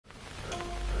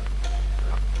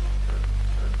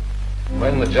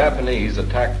When the Japanese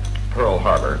attacked Pearl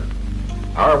Harbor,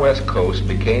 our west coast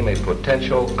became a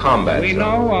potential combat zone. We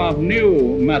know of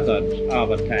new methods of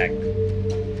attack.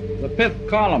 The fifth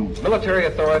column. Military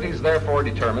authorities therefore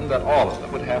determined that all of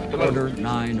them would have to move. Order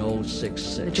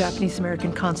 9066. The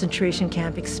Japanese-American concentration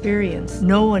camp experience.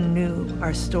 No one knew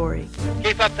our story.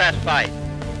 Keep up that fight,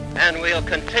 and we'll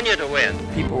continue to win.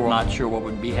 People were not sure what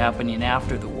would be happening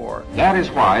after the war. That is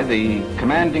why the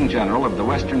commanding general of the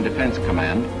Western Defense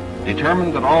Command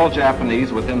determined that all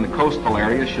Japanese within the coastal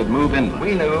area should move inland.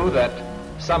 We knew that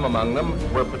some among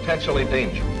them were potentially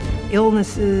dangerous.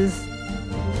 Illnesses,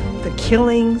 the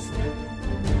killings,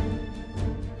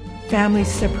 families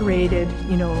separated,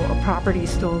 a property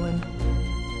stolen.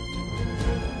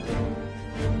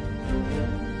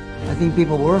 I think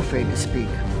people were afraid to speak.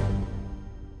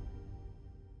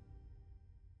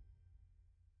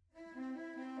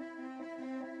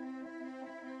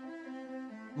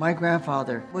 My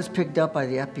grandfather was picked up by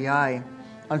the FBI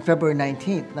on February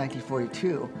 19th,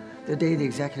 1942, the day the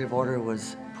executive order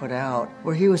was put out.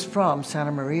 Where he was from,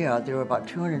 Santa Maria, there were about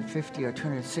 250 or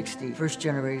 260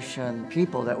 first-generation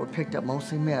people that were picked up,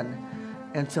 mostly men.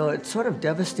 And so it sort of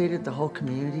devastated the whole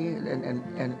community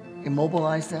and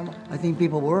immobilized them. I think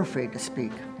people were afraid to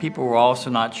speak. People were also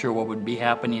not sure what would be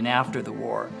happening after the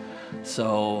war.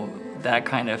 So that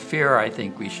kind of fear, I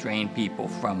think, restrained people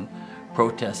from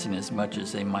protesting as much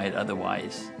as they might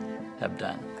otherwise have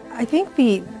done. I think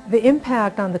the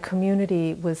impact on the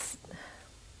community was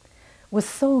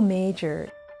so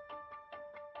major.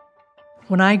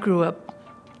 When I grew up,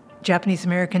 Japanese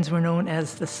Americans were known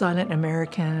as the silent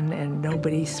American, and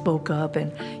nobody spoke up,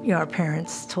 and our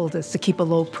parents told us to keep a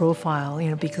low profile,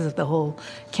 because of the whole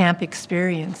camp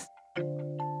experience.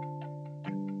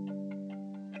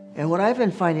 And what I've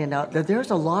been finding out, that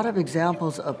there's a lot of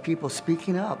examples of people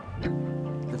speaking up.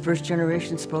 The first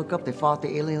generation spoke up, they fought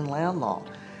the alien land law.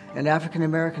 And African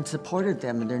Americans supported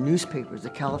them in their newspapers, the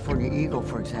California Eagle,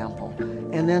 for example.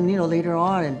 And then, later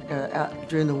on,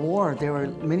 during the war, there were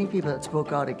many people that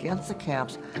spoke out against the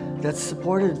camps that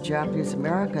supported Japanese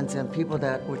Americans and people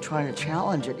that were trying to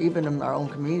challenge it, even in our own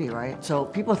community, right? So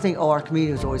people think, our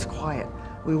community was always quiet.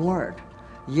 We weren't.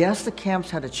 Yes, the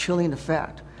camps had a chilling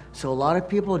effect. So a lot of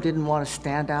people didn't want to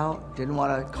stand out, didn't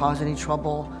want to cause any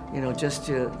trouble, just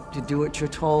to do what you're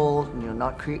told,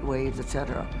 not create waves,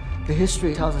 etc. The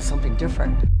history tells us something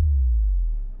different.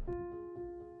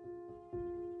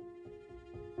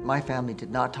 My family did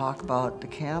not talk about the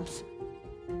camps,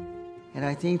 and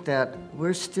I think that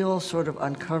we're still sort of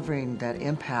uncovering that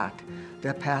impact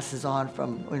that passes on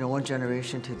from one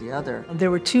generation to the other.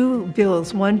 There were two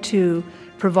bills, one to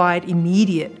provide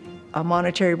immediate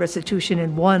monetary restitution,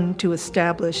 and one to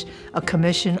establish a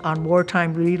commission on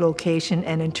wartime relocation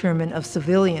and internment of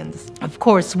civilians. Of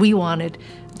course, we wanted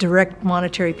direct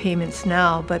monetary payments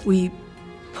now, but we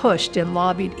pushed and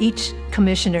lobbied each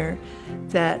commissioner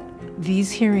that these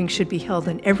hearings should be held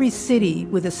in every city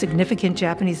with a significant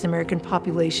Japanese American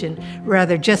population,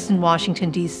 rather just in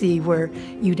Washington, D.C., where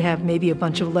you'd have maybe a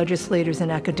bunch of legislators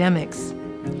and academics.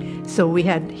 So we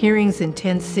had hearings in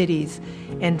 10 cities,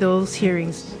 and those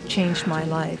hearings changed my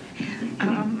life.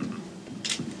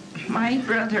 My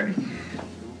brother,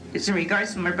 as in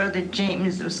regards to my brother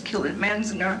James, that was killed in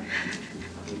Mansur,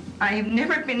 I've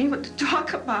never been able to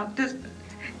talk about this.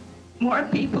 More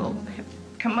people have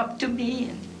come up to me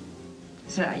and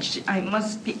said I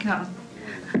must speak up.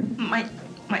 My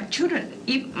children,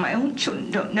 even my own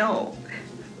children, don't know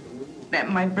that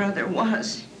my brother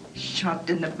was shot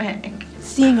in the back.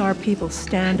 Seeing our people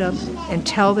stand up and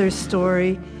tell their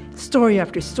story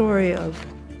after story of,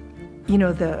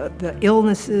 the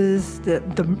illnesses,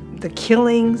 the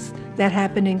killings that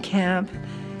happened in camp,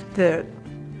 the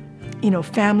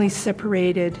families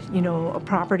separated, a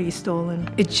property stolen.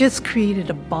 It just created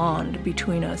a bond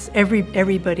between us.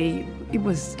 Everybody, it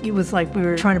was like we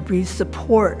were trying to breathe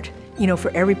support,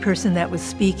 for every person that was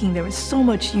speaking. There was so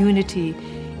much unity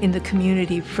in the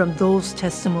community from those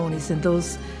testimonies and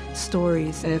those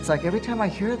stories. And it's like every time I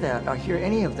hear that, or hear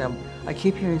any of them, I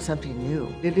keep hearing something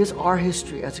new. It is our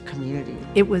history as a community.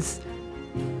 It was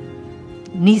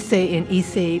Nisei and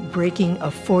Issei breaking a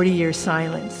 40-year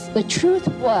silence. The truth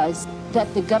was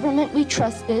that the government we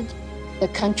trusted, the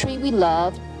country we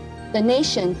loved, the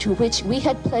nation to which we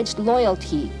had pledged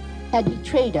loyalty, had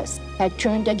betrayed us, had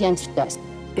turned against us.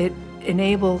 It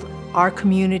enabled our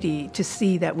community to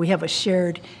see that we have a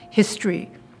shared history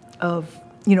of,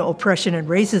 oppression and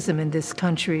racism in this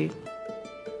country.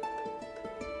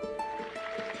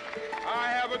 I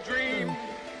have a dream.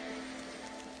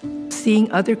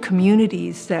 seeing other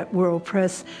communities that were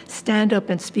oppressed stand up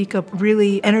and speak up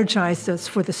really energized us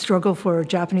for the struggle for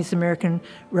Japanese American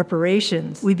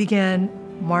reparations. We began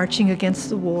marching against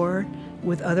the war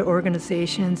with other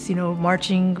organizations,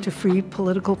 marching to free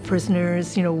political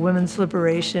prisoners, women's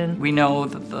liberation. We know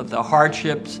the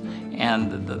hardships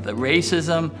and the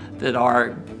racism that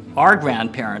our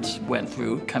grandparents went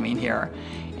through coming here,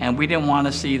 and we didn't want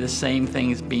to see the same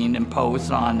things being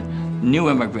imposed on new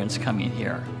immigrants coming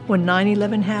here. When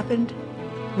 9/11 happened,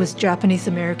 it was Japanese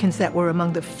Americans that were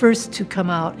among the first to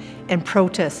come out and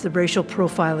protest the racial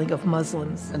profiling of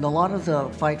Muslims. And a lot of the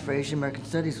fight for Asian American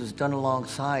studies was done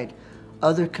alongside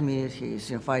other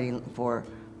communities, fighting for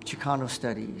Chicano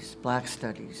studies, Black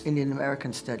studies, Indian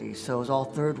American studies. So it was all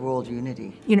third world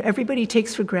unity. Everybody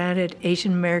takes for granted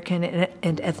Asian American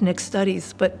and ethnic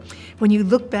studies, but when you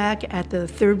look back at the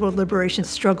third world liberation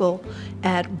struggle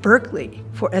at Berkeley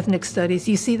for ethnic studies,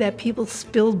 you see that people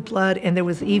spilled blood and there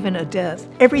was even a death.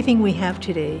 Everything we have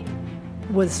today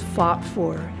was fought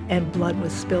for and blood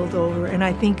was spilled over, and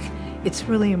I think it's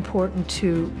really important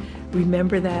to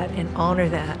remember that and honor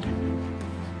that.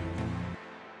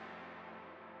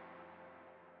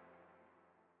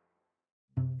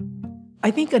 I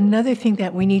think another thing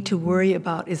that we need to worry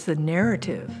about is the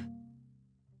narrative.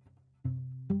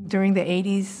 During the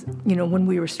 80s, when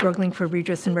we were struggling for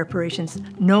redress and reparations,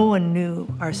 no one knew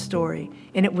our story.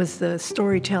 And it was the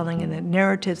storytelling and the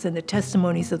narratives and the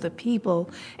testimonies of the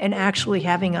people and actually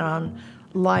having it on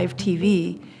live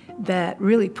TV that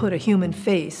really put a human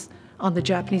face on the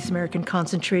Japanese American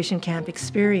concentration camp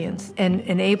experience and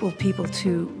enabled people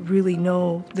to really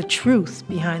know the truth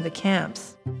behind the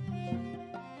camps.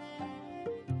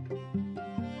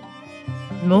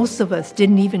 Most of us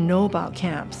didn't even know about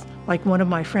camps. Like one of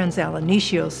my friends,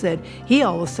 Alanicio, said he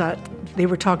always thought they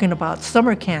were talking about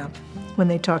summer camp when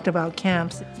they talked about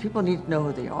camps. People need to know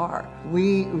who they are.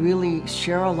 We really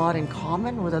share a lot in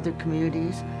common with other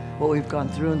communities, what we've gone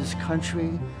through in this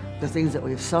country, the things that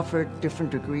we've suffered,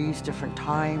 different degrees, different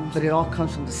times, but it all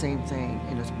comes from the same thing.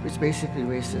 It's basically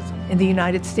racism. In the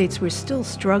United States, we're still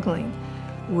struggling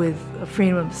with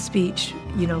freedom of speech,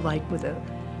 like with a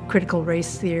critical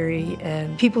race theory,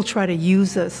 and people try to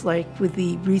use us, like with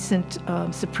the recent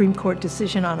Supreme Court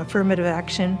decision on affirmative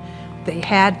action. They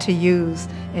had to use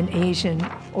an Asian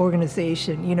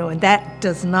organization, and that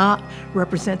does not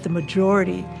represent the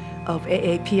majority of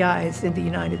AAPIs in the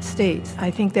United States.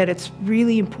 I think that it's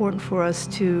really important for us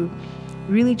to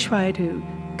really try to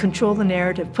control the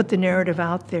narrative, put the narrative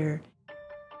out there.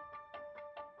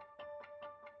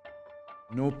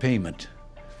 No payment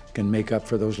can make up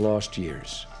for those lost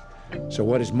years. So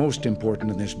what is most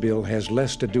important in this bill has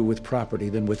less to do with property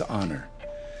than with honor.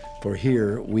 For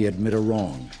here we admit a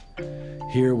wrong.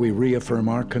 Here we reaffirm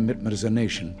our commitment as a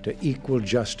nation to equal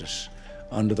justice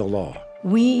under the law.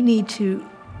 We need to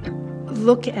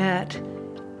look at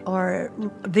our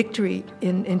victory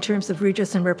in terms of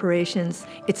redress and reparations.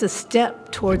 It's a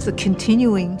step towards a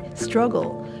continuing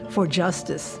struggle for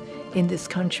justice in this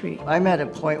country. I'm at a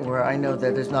point where I know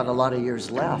that there's not a lot of years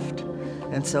left.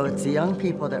 And so it's the young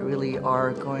people that really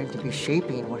are going to be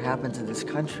shaping what happens in this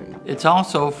country. It's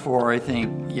also for, I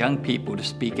think, young people to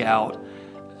speak out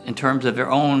in terms of their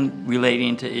own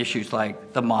relating to issues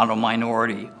like the model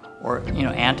minority or,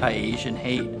 anti-Asian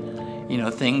hate,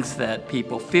 things that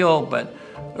people feel but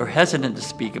are hesitant to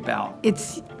speak about.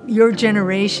 It's your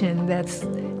generation that's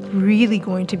really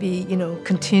going to be,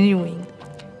 continuing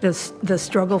the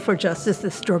struggle for justice,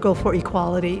 the struggle for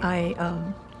equality. I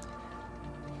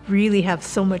really have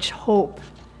so much hope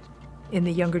in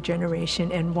the younger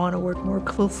generation and want to work more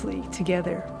closely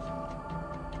together.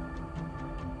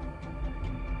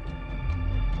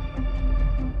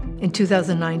 In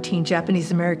 2019,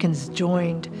 Japanese Americans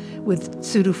joined with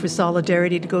Tsudu for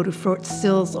Solidarity to go to Fort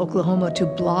Sills, Oklahoma, to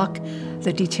block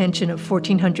the detention of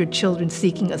 1,400 children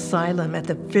seeking asylum at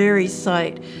the very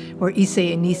site where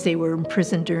Issei and Nisei were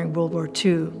imprisoned during World War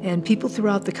II. And people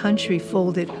throughout the country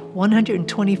folded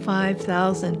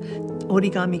 125,000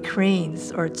 origami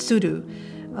cranes, or tsudu,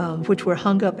 which were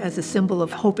hung up as a symbol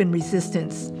of hope and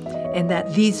resistance, and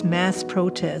that these mass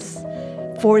protests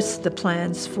forced the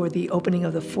plans for the opening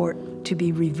of the fort to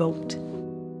be revoked.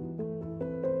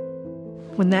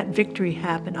 When that victory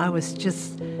happened, I was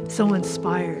just so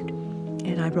inspired,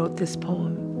 and I wrote this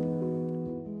poem.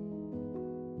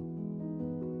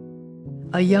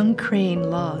 A young crane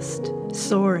lost,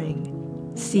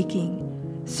 soaring, seeking,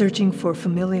 searching for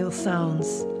familial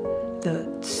sounds, the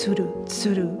tsuru,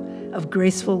 tsuru of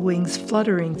graceful wings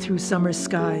fluttering through summer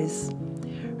skies.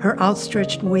 Her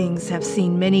outstretched wings have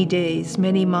seen many days,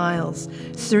 many miles,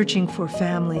 searching for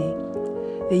family.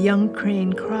 The young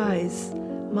crane cries,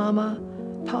 Mama,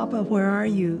 Papa, where are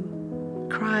you?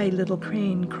 Cry, little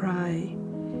crane, cry.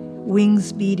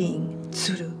 Wings beating,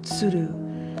 tsuru,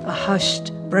 tsuru, a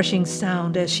hushed, brushing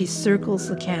sound as she circles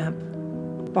the camp.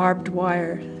 Barbed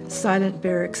wire, silent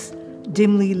barracks,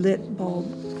 dimly lit bulb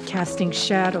casting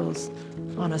shadows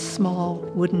on a small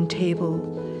wooden table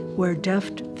where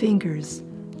deft fingers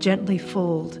gently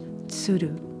fold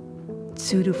tsuru,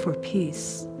 tsuru for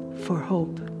peace, for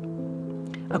hope.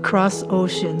 Across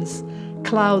oceans,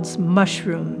 clouds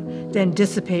mushroom, then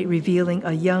dissipate, revealing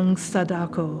a young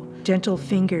Sadako, gentle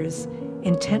fingers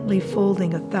intently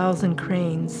folding 1,000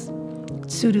 cranes,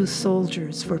 tsuru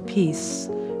soldiers for peace,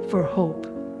 for hope,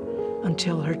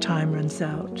 until her time runs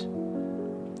out.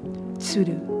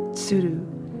 Tsuru, tsuru,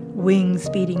 wings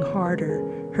beating harder,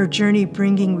 her journey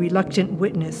bringing reluctant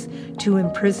witness to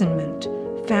imprisonment,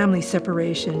 family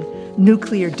separation,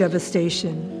 nuclear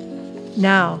devastation.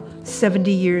 Now,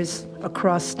 70 years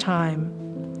across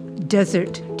time,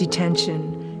 desert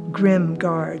detention, grim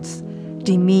guards,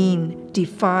 demean,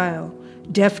 defile,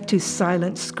 deaf to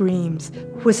silent screams,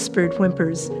 whispered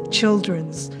whimpers,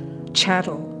 children's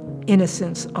chattel,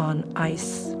 innocence on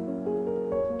ice.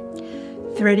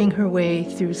 Threading her way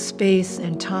through space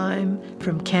and time,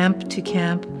 from camp to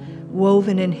camp,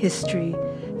 woven in history,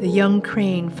 the young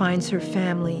crane finds her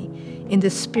family in the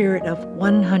spirit of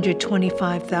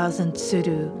 125,000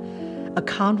 tsuru, a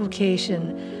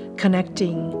convocation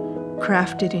connecting,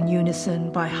 crafted in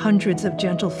unison by hundreds of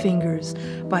gentle fingers,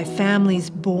 by families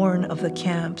born of the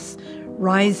camps,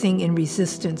 rising in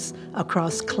resistance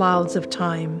across clouds of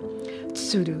time.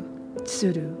 Tsuru,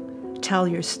 tsuru, tell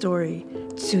your story.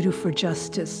 Tsuru for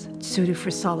justice, tsuru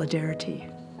for solidarity.